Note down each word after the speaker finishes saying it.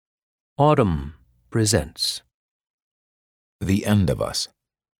Autumn presents The End of Us,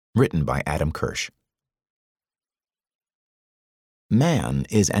 written by Adam Kirsch. Man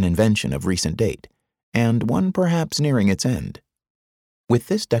is an invention of recent date, and one perhaps nearing its end. With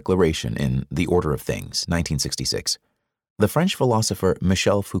this declaration in The Order of Things, 1966, the French philosopher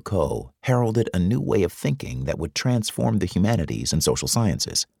Michel Foucault heralded a new way of thinking that would transform the humanities and social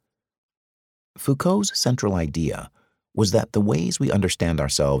sciences. Foucault's central idea was that the ways we understand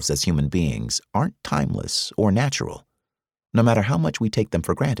ourselves as human beings aren't timeless or natural, no matter how much we take them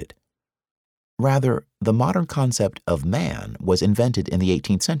for granted. Rather, the modern concept of man was invented in the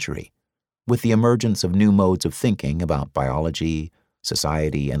 18th century, with the emergence of new modes of thinking about biology,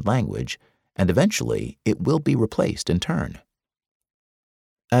 society, and language, and eventually it will be replaced in turn.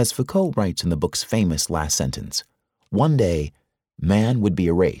 As Foucault writes in the book's famous last sentence, one day, man would be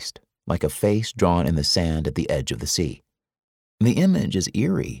erased, like a face drawn in the sand at the edge of the sea. The image is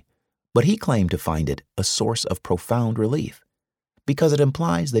eerie, but he claimed to find it a source of profound relief, because it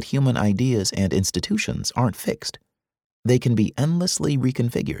implies that human ideas and institutions aren't fixed. They can be endlessly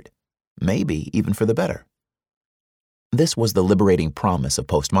reconfigured, maybe even for the better. This was the liberating promise of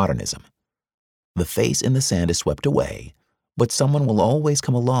postmodernism. The face in the sand is swept away, but someone will always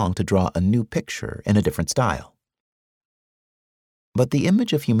come along to draw a new picture in a different style. But the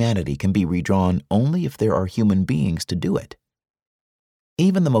image of humanity can be redrawn only if there are human beings to do it.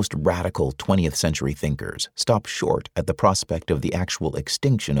 Even the most radical 20th century thinkers stop short at the prospect of the actual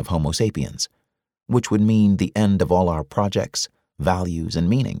extinction of Homo sapiens, which would mean the end of all our projects, values, and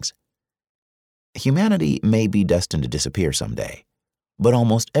meanings. Humanity may be destined to disappear someday, but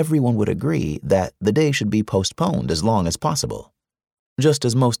almost everyone would agree that the day should be postponed as long as possible, just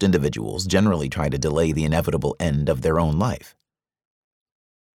as most individuals generally try to delay the inevitable end of their own life.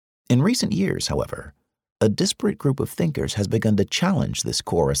 In recent years, however, a disparate group of thinkers has begun to challenge this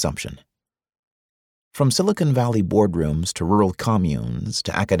core assumption. From Silicon Valley boardrooms to rural communes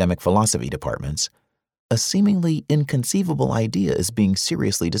to academic philosophy departments, a seemingly inconceivable idea is being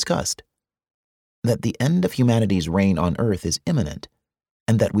seriously discussed: that the end of humanity's reign on Earth is imminent,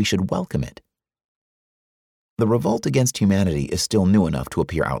 and that we should welcome it. The revolt against humanity is still new enough to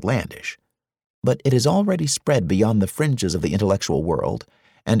appear outlandish, but it has already spread beyond the fringes of the intellectual world,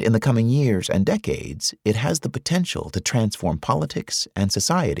 and in the coming years and decades, it has the potential to transform politics and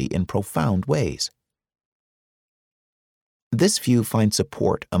society in profound ways. This view finds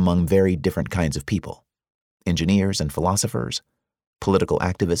support among very different kinds of people: engineers and philosophers, political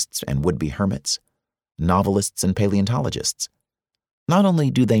activists and would-be hermits, novelists and paleontologists. Not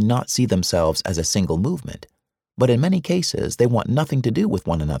only do they not see themselves as a single movement, but in many cases they want nothing to do with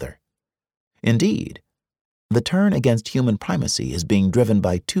one another. Indeed, the turn against human primacy is being driven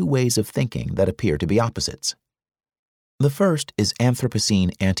by two ways of thinking that appear to be opposites. The first is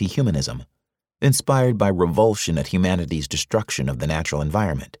Anthropocene anti-humanism, inspired by revulsion at humanity's destruction of the natural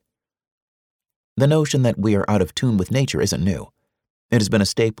environment. The notion that we are out of tune with nature isn't new. It has been a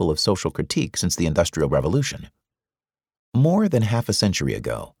staple of social critique since the Industrial Revolution. More than half a century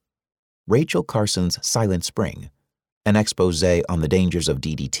ago, Rachel Carson's Silent Spring, an expose on the dangers of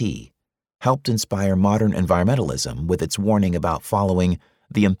DDT, helped inspire modern environmentalism with its warning about following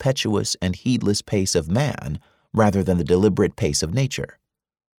the impetuous and heedless pace of man rather than the deliberate pace of nature.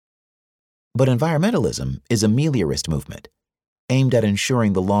 But environmentalism is a meliorist movement, aimed at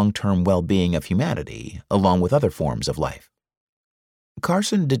ensuring the long-term well-being of humanity along with other forms of life.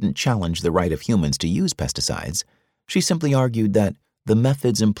 Carson didn't challenge the right of humans to use pesticides. She simply argued that the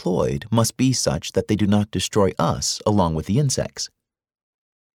methods employed must be such that they do not destroy us along with the insects.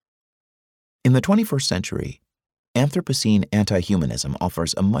 In the 21st century, Anthropocene anti-humanism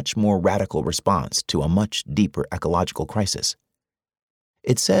offers a much more radical response to a much deeper ecological crisis.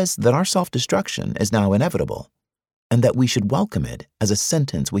 It says that our self-destruction is now inevitable, and that we should welcome it as a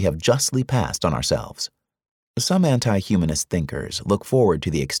sentence we have justly passed on ourselves. Some anti-humanist thinkers look forward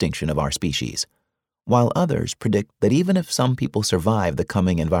to the extinction of our species, while others predict that even if some people survive the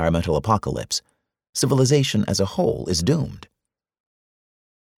coming environmental apocalypse, civilization as a whole is doomed.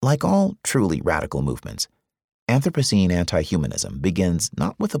 Like all truly radical movements, Anthropocene anti-humanism begins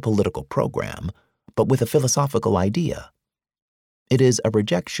not with a political program, but with a philosophical idea. It is a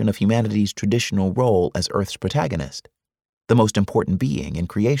rejection of humanity's traditional role as Earth's protagonist, the most important being in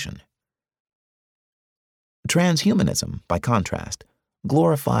creation. Transhumanism, by contrast,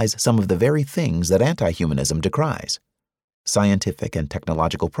 glorifies some of the very things that anti-humanism decries: scientific and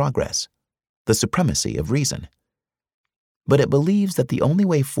technological progress, the supremacy of reason. But it believes that the only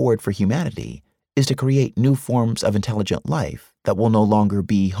way forward for humanity is to create new forms of intelligent life that will no longer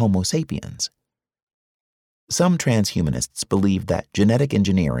be Homo sapiens. Some transhumanists believe that genetic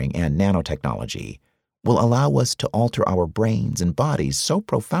engineering and nanotechnology will allow us to alter our brains and bodies so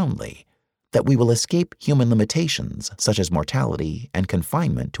profoundly that we will escape human limitations such as mortality and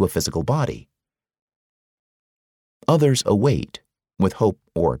confinement to a physical body. Others await, with hope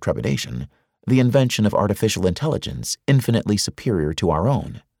or trepidation, the invention of artificial intelligence infinitely superior to our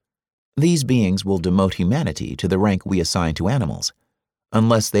own. These beings will demote humanity to the rank we assign to animals,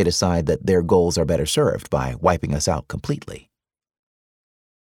 unless they decide that their goals are better served by wiping us out completely.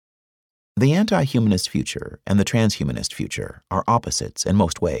 The anti-humanist future and the transhumanist future are opposites in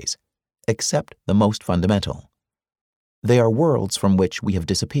most ways, except the most fundamental. They are worlds from which we have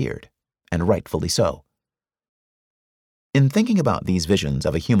disappeared, and rightfully so. In thinking about these visions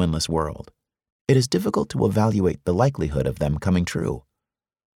of a humanless world, it is difficult to evaluate the likelihood of them coming true.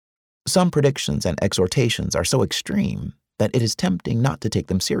 Some predictions and exhortations are so extreme that it is tempting not to take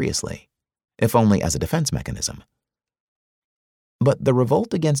them seriously, if only as a defense mechanism. But the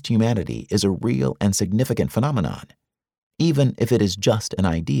revolt against humanity is a real and significant phenomenon, even if it is just an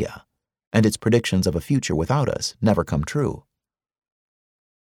idea, and its predictions of a future without us never come true.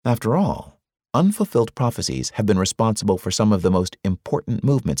 After all, unfulfilled prophecies have been responsible for some of the most important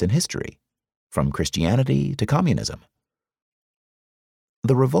movements in history, from Christianity to communism.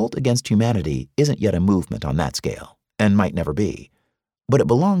 The revolt against humanity isn't yet a movement on that scale, and might never be, but it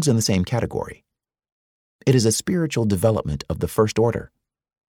belongs in the same category. It is a spiritual development of the first order,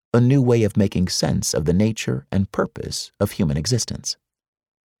 a new way of making sense of the nature and purpose of human existence.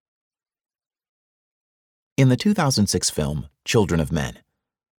 In the 2006 film Children of Men,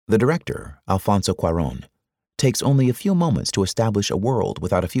 the director, Alfonso Cuarón, takes only a few moments to establish a world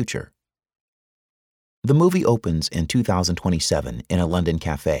without a future. The movie opens in 2027 in a London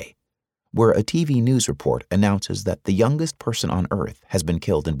cafe, where a TV news report announces that the youngest person on Earth has been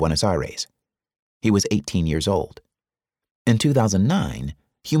killed in Buenos Aires. He was 18 years old. In 2009,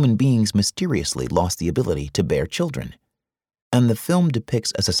 human beings mysteriously lost the ability to bear children, and the film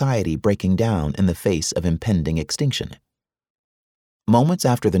depicts a society breaking down in the face of impending extinction. Moments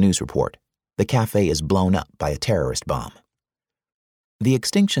after the news report, the cafe is blown up by a terrorist bomb. The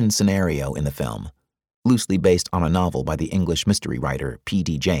extinction scenario in the film, loosely based on a novel by the English mystery writer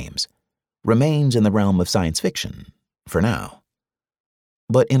P.D. James, remains in the realm of science fiction, for now.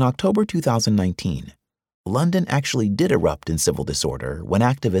 But in October 2019, London actually did erupt in civil disorder when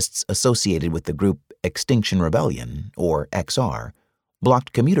activists associated with the group Extinction Rebellion, or XR,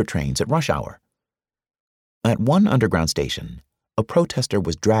 blocked commuter trains at rush hour. At one underground station, a protester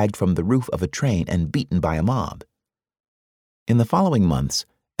was dragged from the roof of a train and beaten by a mob. In the following months,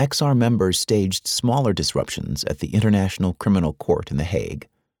 XR members staged smaller disruptions at the International Criminal Court in The Hague,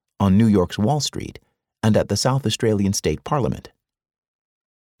 on New York's Wall Street, and at the South Australian State Parliament.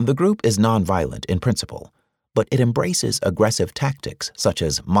 The group is nonviolent in principle, but it embraces aggressive tactics such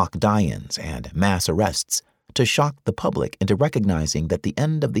as mock die-ins and mass arrests to shock the public into recognizing that the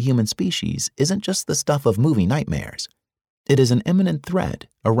end of the human species isn't just the stuff of movie nightmares. It is an imminent threat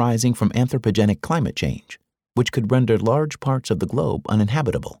arising from anthropogenic climate change, which could render large parts of the globe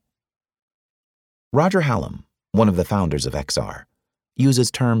uninhabitable. Roger Hallam, one of the founders of XR,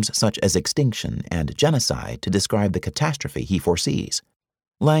 uses terms such as extinction and genocide to describe the catastrophe he foresees,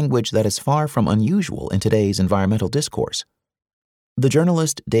 language that is far from unusual in today's environmental discourse. The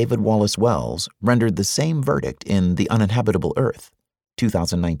journalist David Wallace Wells rendered the same verdict in The Uninhabitable Earth,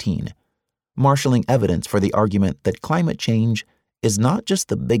 2019, marshalling evidence for the argument that climate change is not just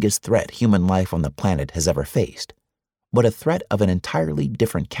the biggest threat human life on the planet has ever faced, but a threat of an entirely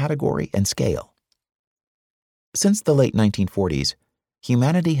different category and scale. Since the late 1940s,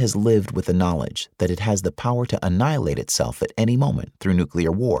 humanity has lived with the knowledge that it has the power to annihilate itself at any moment through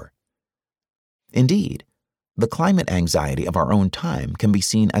nuclear war. Indeed, the climate anxiety of our own time can be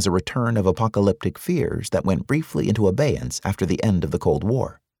seen as a return of apocalyptic fears that went briefly into abeyance after the end of the Cold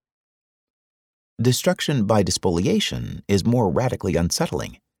War. Destruction by despoliation is more radically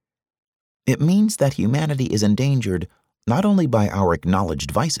unsettling. It means that humanity is endangered not only by our acknowledged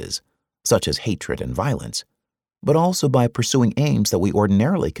vices, such as hatred and violence, but also by pursuing aims that we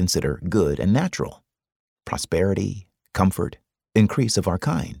ordinarily consider good and natural: prosperity, comfort, increase of our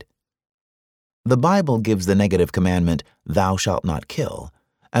kind. The Bible gives the negative commandment, "Thou shalt not kill,"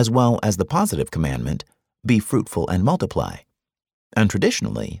 as well as the positive commandment, "Be fruitful and multiply," and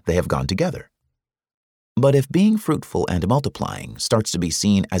traditionally they have gone together. But if being fruitful and multiplying starts to be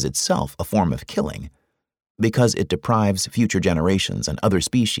seen as itself a form of killing, because it deprives future generations and other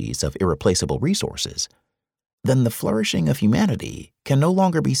species of irreplaceable resources, then the flourishing of humanity can no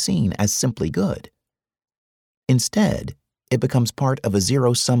longer be seen as simply good. Instead, it becomes part of a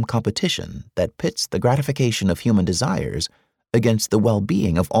zero-sum competition that pits the gratification of human desires against the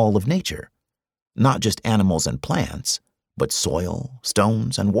well-being of all of nature, not just animals and plants, but soil,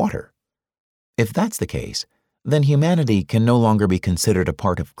 stones, and water. If that's the case, then humanity can no longer be considered a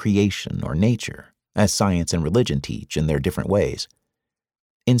part of creation or nature, as science and religion teach in their different ways.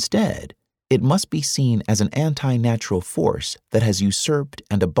 Instead, it must be seen as an anti-natural force that has usurped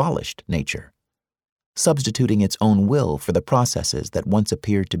and abolished nature, substituting its own will for the processes that once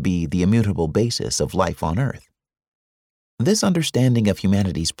appeared to be the immutable basis of life on Earth. This understanding of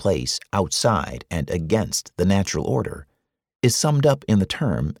humanity's place outside and against the natural order is summed up in the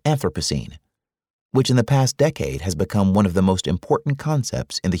term Anthropocene, which in the past decade has become one of the most important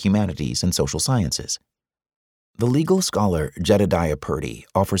concepts in the humanities and social sciences. The legal scholar Jedediah Purdy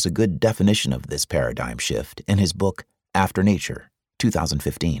offers a good definition of this paradigm shift in his book After Nature,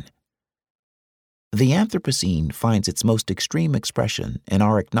 2015. The Anthropocene finds its most extreme expression in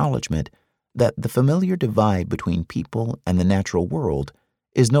our acknowledgement that the familiar divide between people and the natural world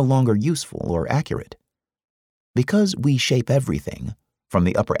is no longer useful or accurate. Because we shape everything, from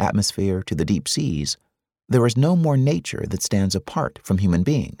the upper atmosphere to the deep seas, there is no more nature that stands apart from human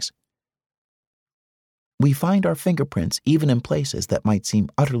beings. We find our fingerprints even in places that might seem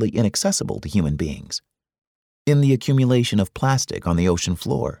utterly inaccessible to human beings. In the accumulation of plastic on the ocean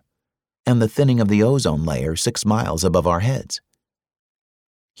floor, and the thinning of the ozone layer 6 miles above our heads.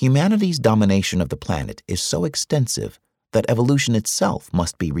 Humanity's domination of the planet is so extensive that evolution itself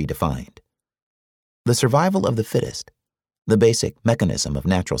must be redefined. The survival of the fittest, the basic mechanism of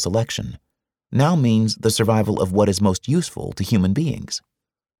natural selection, now means the survival of what is most useful to human beings.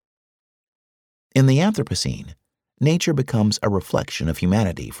 In the Anthropocene, nature becomes a reflection of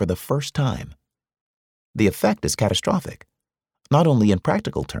humanity for the first time. The effect is catastrophic, not only in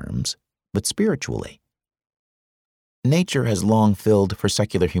practical terms, but spiritually. Nature has long filled for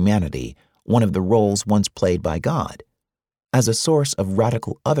secular humanity one of the roles once played by God, as a source of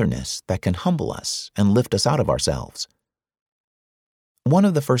radical otherness that can humble us and lift us out of ourselves. One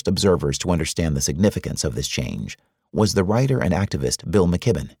of the first observers to understand the significance of this change was the writer and activist Bill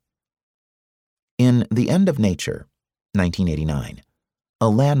McKibben. In The End of Nature, 1989, a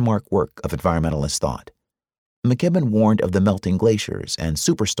landmark work of environmentalist thought, McKibben warned of the melting glaciers and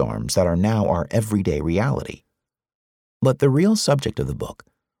superstorms that are now our everyday reality. But the real subject of the book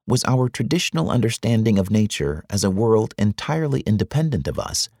was our traditional understanding of nature as a world entirely independent of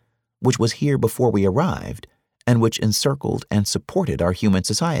us, which was here before we arrived and which encircled and supported our human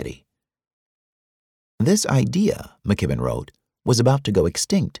society. This idea, McKibben wrote, was about to go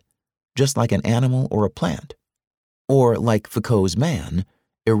extinct, just like an animal or a plant, or like Foucault's man,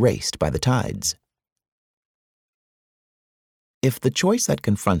 erased by the tides. If the choice that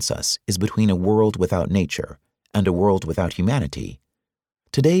confronts us is between a world without nature and a world without humanity,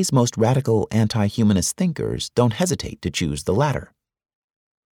 today's most radical anti-humanist thinkers don't hesitate to choose the latter.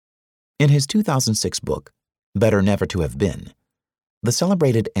 In his 2006 book, Better Never to Have Been, the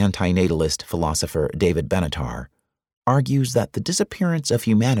celebrated antinatalist philosopher David Benatar argues that the disappearance of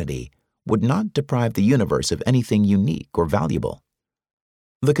humanity would not deprive the universe of anything unique or valuable.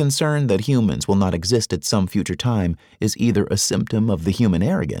 The concern that humans will not exist at some future time is either a symptom of the human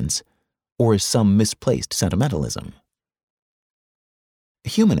arrogance or is some misplaced sentimentalism.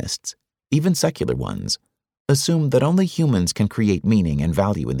 Humanists, even secular ones, assume that only humans can create meaning and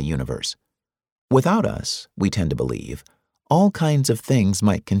value in the universe. Without us, we tend to believe, all kinds of things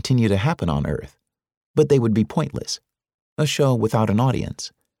might continue to happen on Earth, but they would be pointless, a show without an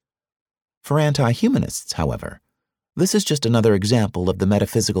audience. For anti-humanists, however, this is just another example of the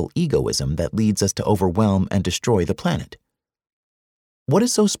metaphysical egoism that leads us to overwhelm and destroy the planet. What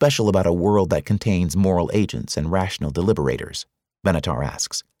is so special about a world that contains moral agents and rational deliberators? Benatar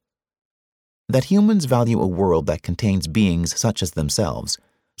asks. That humans value a world that contains beings such as themselves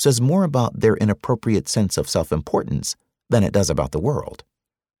says more about their inappropriate sense of self-importance than it does about the world.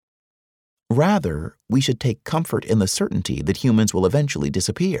 Rather, we should take comfort in the certainty that humans will eventually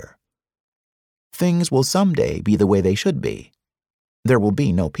disappear. Things will someday be the way they should be. There will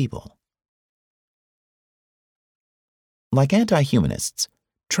be no people. Like anti-humanists,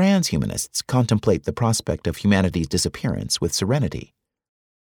 transhumanists contemplate the prospect of humanity's disappearance with serenity.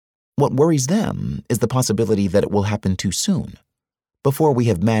 What worries them is the possibility that it will happen too soon, before we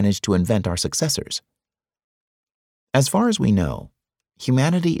have managed to invent our successors. As far as we know,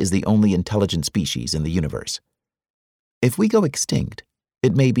 humanity is the only intelligent species in the universe. If we go extinct,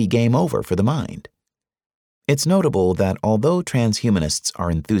 it may be game over for the mind. It's notable that although transhumanists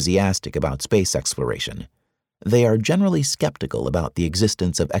are enthusiastic about space exploration, they are generally skeptical about the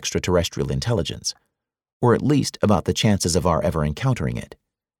existence of extraterrestrial intelligence, or at least about the chances of our ever encountering it.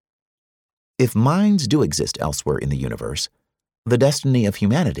 If minds do exist elsewhere in the universe, the destiny of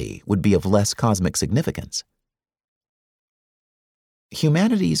humanity would be of less cosmic significance.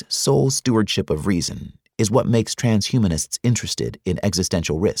 Humanity's sole stewardship of reason is what makes transhumanists interested in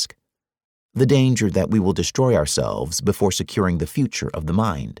existential risk, the danger that we will destroy ourselves before securing the future of the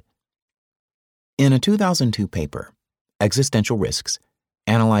mind. In a 2002 paper, Existential Risks,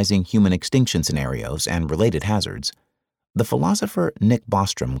 Analyzing Human Extinction Scenarios and Related Hazards, the philosopher Nick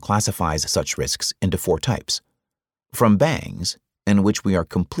Bostrom classifies such risks into 4 types: from bangs, in which we are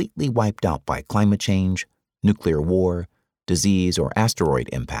completely wiped out by climate change, nuclear war, disease, or asteroid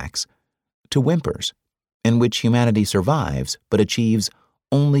impacts, to whimpers, in which humanity survives but achieves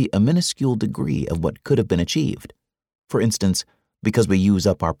only a minuscule degree of what could have been achieved, for instance, because we use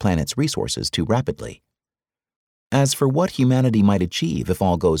up our planet's resources too rapidly. As for what humanity might achieve if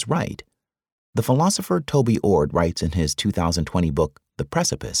all goes right, the philosopher Toby Ord writes in his 2020 book, The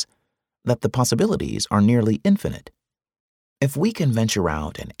Precipice, that the possibilities are nearly infinite. If we can venture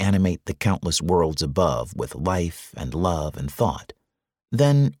out and animate the countless worlds above with life and love and thought,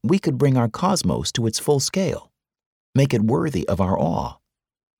 then we could bring our cosmos to its full scale, make it worthy of our awe.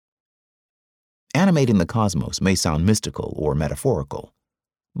 Animating the cosmos may sound mystical or metaphorical,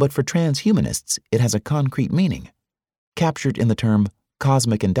 but for transhumanists it has a concrete meaning, captured in the term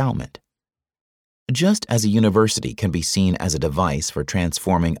cosmic endowment. Just as a university can be seen as a device for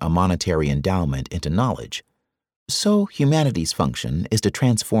transforming a monetary endowment into knowledge, so humanity's function is to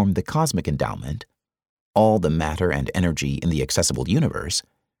transform the cosmic endowment, all the matter and energy in the accessible universe,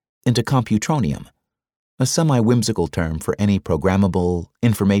 into computronium, a semi-whimsical term for any programmable,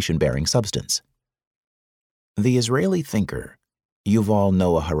 information-bearing substance. The Israeli thinker Yuval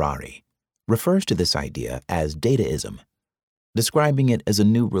Noah Harari refers to this idea as dataism, describing it as a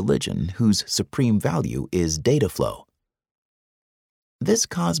new religion whose supreme value is data flow. This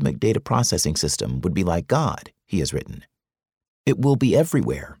cosmic data processing system would be like God, he has written. It will be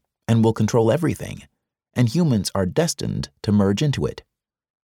everywhere and will control everything, and humans are destined to merge into it.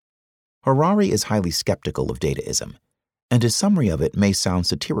 Harari is highly skeptical of dataism, and his summary of it may sound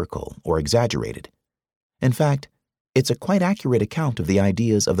satirical or exaggerated. In fact, it's a quite accurate account of the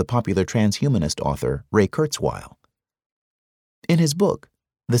ideas of the popular transhumanist author Ray Kurzweil. In his book,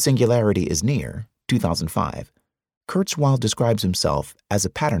 The Singularity is Near, 2005, Kurzweil describes himself as a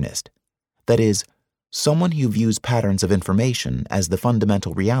patternist, that is, someone who views patterns of information as the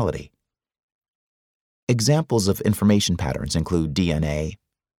fundamental reality. Examples of information patterns include DNA,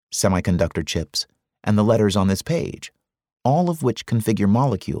 semiconductor chips, and the letters on this page, all of which configure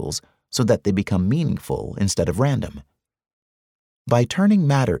molecules so that they become meaningful instead of random. By turning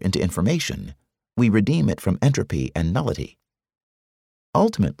matter into information, we redeem it from entropy and nullity.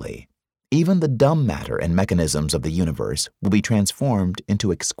 Ultimately, even the dumb matter and mechanisms of the universe will be transformed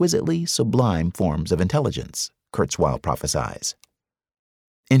into exquisitely sublime forms of intelligence, Kurzweil prophesies.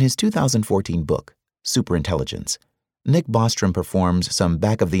 In his 2014 book, Superintelligence, Nick Bostrom performs some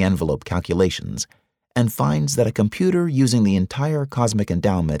back-of-the-envelope calculations and finds that a computer using the entire cosmic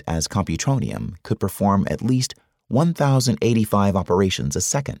endowment as computronium could perform at least 1,085 operations a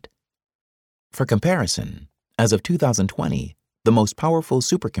second. For comparison, as of 2020, the most powerful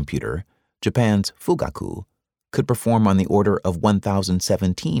supercomputer, Japan's Fugaku, could perform on the order of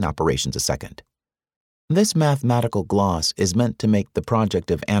 1,017 operations a second. This mathematical gloss is meant to make the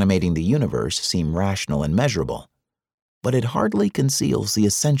project of animating the universe seem rational and measurable, but it hardly conceals the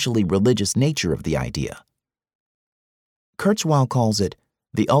essentially religious nature of the idea. Kurzweil calls it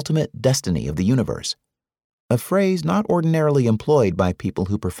the ultimate destiny of the universe, a phrase not ordinarily employed by people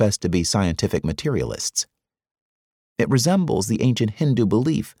who profess to be scientific materialists. It resembles the ancient Hindu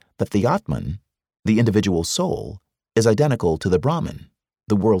belief that the Atman, the individual soul, is identical to the Brahman,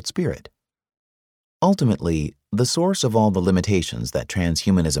 the world spirit. Ultimately, the source of all the limitations that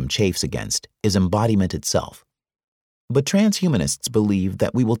transhumanism chafes against is embodiment itself. But transhumanists believe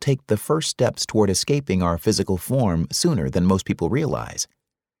that we will take the first steps toward escaping our physical form sooner than most people realize.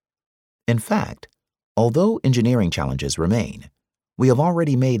 In fact, although engineering challenges remain, we have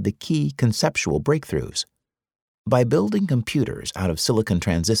already made the key conceptual breakthroughs. By building computers out of silicon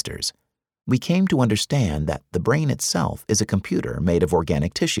transistors, we came to understand that the brain itself is a computer made of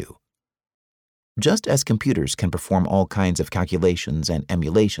organic tissue. Just as computers can perform all kinds of calculations and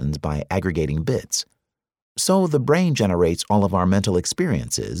emulations by aggregating bits, so the brain generates all of our mental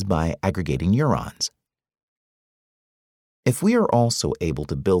experiences by aggregating neurons. If we are also able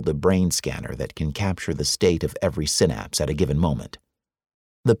to build a brain scanner that can capture the state of every synapse at a given moment,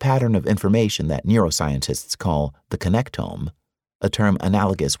 the pattern of information that neuroscientists call the connectome, a term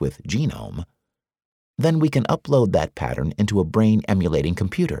analogous with genome, Then we can upload that pattern into a brain-emulating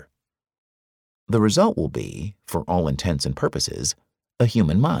computer. The result will be, for all intents and purposes, a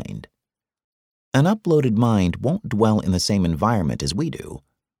human mind. An uploaded mind won't dwell in the same environment as we do,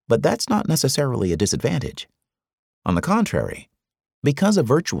 but that's not necessarily a disadvantage. On the contrary, because a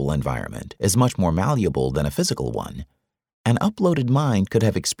virtual environment is much more malleable than a physical one, an uploaded mind could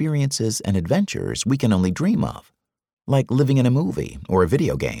have experiences and adventures we can only dream of, like living in a movie or a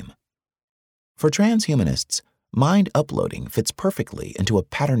video game. For transhumanists, mind uploading fits perfectly into a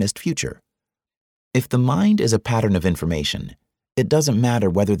patternist future. If the mind is a pattern of information, it doesn't matter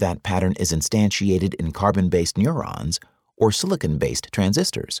whether that pattern is instantiated in carbon-based neurons or silicon-based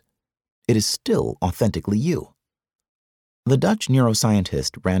transistors. It is still authentically you. The Dutch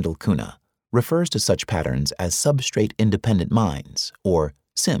neuroscientist Randall Kuhne refers to such patterns as substrate-independent minds, or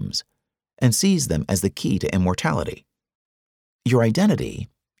SIMs, and sees them as the key to immortality. Your identity,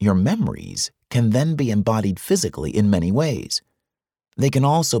 your memories, can then be embodied physically in many ways. They can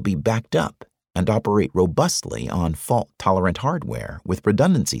also be backed up and operate robustly on fault-tolerant hardware with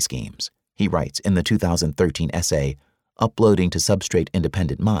redundancy schemes, he writes in the 2013 essay, Uploading to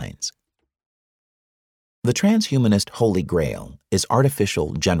Substrate-Independent Minds. The transhumanist holy grail is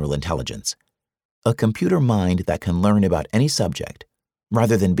artificial general intelligence, a computer mind that can learn about any subject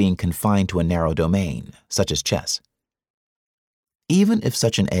rather than being confined to a narrow domain, such as chess. Even if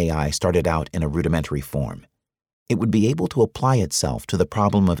such an AI started out in a rudimentary form, it would be able to apply itself to the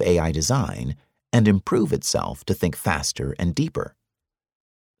problem of AI design and improve itself to think faster and deeper.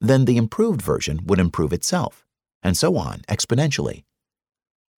 Then the improved version would improve itself, and so on exponentially.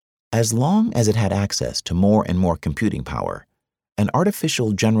 As long as it had access to more and more computing power, an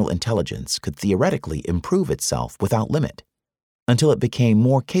artificial general intelligence could theoretically improve itself without limit, until it became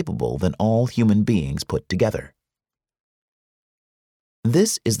more capable than all human beings put together.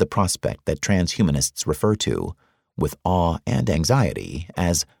 This is the prospect that transhumanists refer to, with awe and anxiety,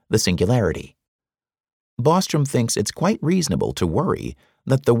 as the singularity. Bostrom thinks it's quite reasonable to worry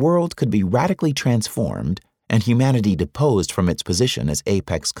that the world could be radically transformed and humanity deposed from its position as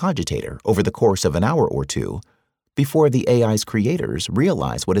apex cogitator over the course of an hour or two before the AI's creators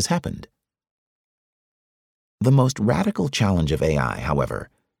realize what has happened. The most radical challenge of AI, however,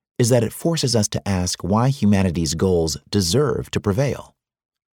 is that it forces us to ask why humanity's goals deserve to prevail.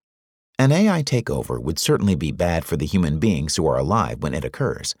 An AI takeover would certainly be bad for the human beings who are alive when it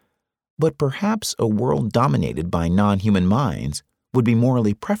occurs, but perhaps a world dominated by non-human minds would be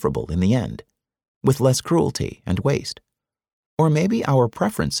morally preferable in the end, with less cruelty and waste. Or maybe our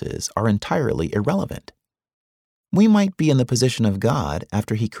preferences are entirely irrelevant. We might be in the position of God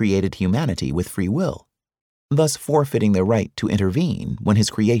after He created humanity with free will, thus forfeiting the right to intervene when His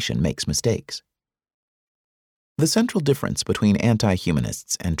creation makes mistakes. The central difference between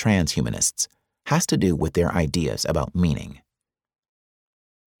anti-humanists and transhumanists has to do with their ideas about meaning.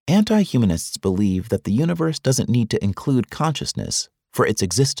 Anti-humanists believe that the universe doesn't need to include consciousness for its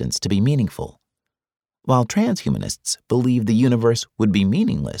existence to be meaningful, while transhumanists believe the universe would be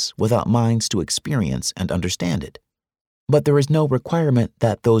meaningless without minds to experience and understand it. But there is no requirement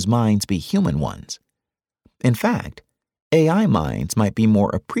that those minds be human ones. In fact, AI minds might be more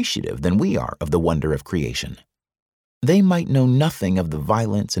appreciative than we are of the wonder of creation. They might know nothing of the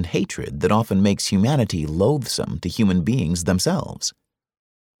violence and hatred that often makes humanity loathsome to human beings themselves.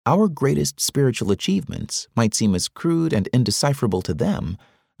 Our greatest spiritual achievements might seem as crude and indecipherable to them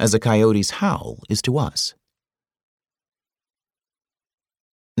as a coyote's howl is to us.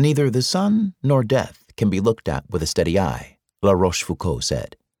 Neither the sun nor death can be looked at with a steady eye, La Rochefoucauld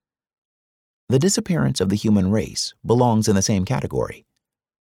said. The disappearance of the human race belongs in the same category.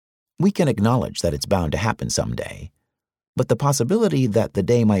 We can acknowledge that it's bound to happen someday, but the possibility that the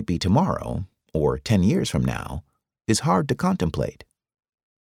day might be tomorrow, or 10 years from now, is hard to contemplate.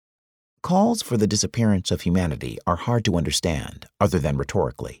 Calls for the disappearance of humanity are hard to understand other than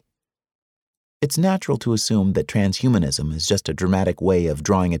rhetorically. It's natural to assume that transhumanism is just a dramatic way of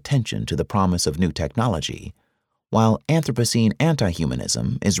drawing attention to the promise of new technology, while Anthropocene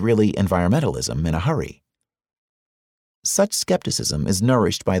anti-humanism is really environmentalism in a hurry. Such skepticism is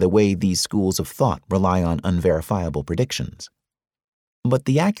nourished by the way these schools of thought rely on unverifiable predictions. But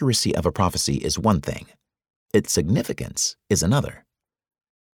the accuracy of a prophecy is one thing, its significance is another.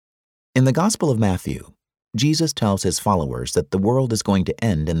 In the Gospel of Matthew, Jesus tells his followers that the world is going to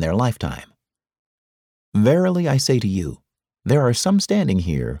end in their lifetime. Verily I say to you, there are some standing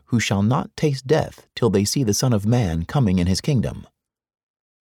here who shall not taste death till they see the Son of Man coming in his kingdom.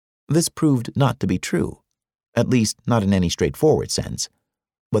 This proved not to be true, at least not in any straightforward sense,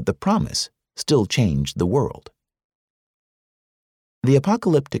 but the promise still changed the world. The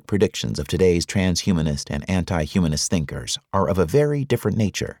apocalyptic predictions of today's transhumanist and anti-humanist thinkers are of a very different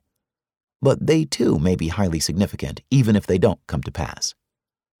nature, but they too may be highly significant even if they don't come to pass.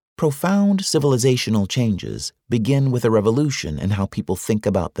 Profound civilizational changes begin with a revolution in how people think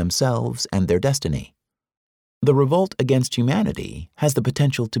about themselves and their destiny. The revolt against humanity has the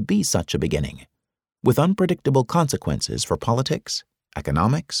potential to be such a beginning, with unpredictable consequences for politics,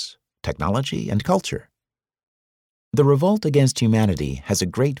 economics, technology, and culture. The revolt against humanity has a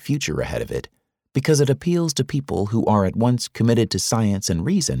great future ahead of it because it appeals to people who are at once committed to science and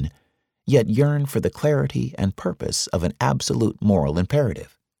reason, yet yearn for the clarity and purpose of an absolute moral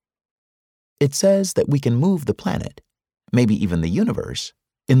imperative. It says that we can move the planet, maybe even the universe,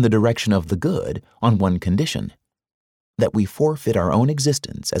 in the direction of the good on one condition: that we forfeit our own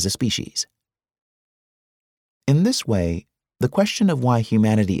existence as a species. In this way, the question of why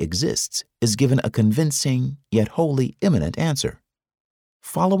humanity exists is given a convincing yet wholly imminent answer.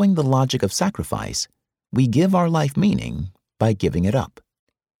 Following the logic of sacrifice, we give our life meaning by giving it up.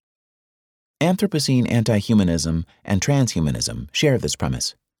 Anthropocene anti-humanism and transhumanism share this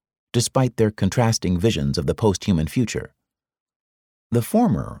premise, despite their contrasting visions of the post-human future. The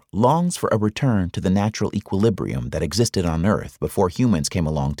former longs for a return to the natural equilibrium that existed on Earth before humans came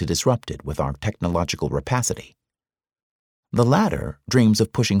along to disrupt it with our technological rapacity. The latter dreams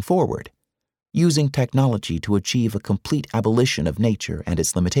of pushing forward, using technology to achieve a complete abolition of nature and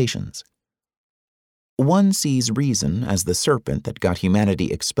its limitations. One sees reason as the serpent that got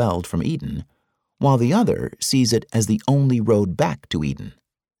humanity expelled from Eden, while the other sees it as the only road back to Eden.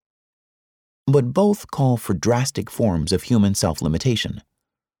 But both call for drastic forms of human self-limitation,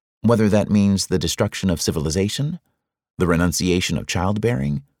 whether that means the destruction of civilization, the renunciation of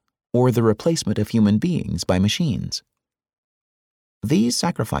childbearing, or the replacement of human beings by machines. These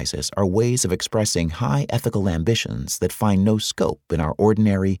sacrifices are ways of expressing high ethical ambitions that find no scope in our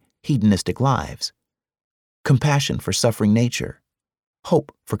ordinary, hedonistic lives: compassion for suffering nature,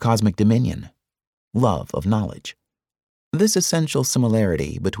 hope for cosmic dominion, love of knowledge. This essential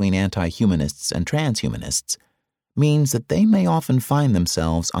similarity between anti-humanists and transhumanists means that they may often find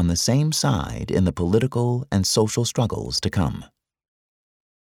themselves on the same side in the political and social struggles to come.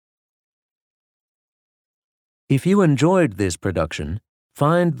 If you enjoyed this production,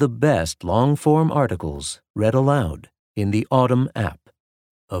 find the best long-form articles read aloud in the Autumn app,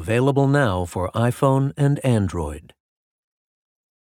 available now for iPhone and Android.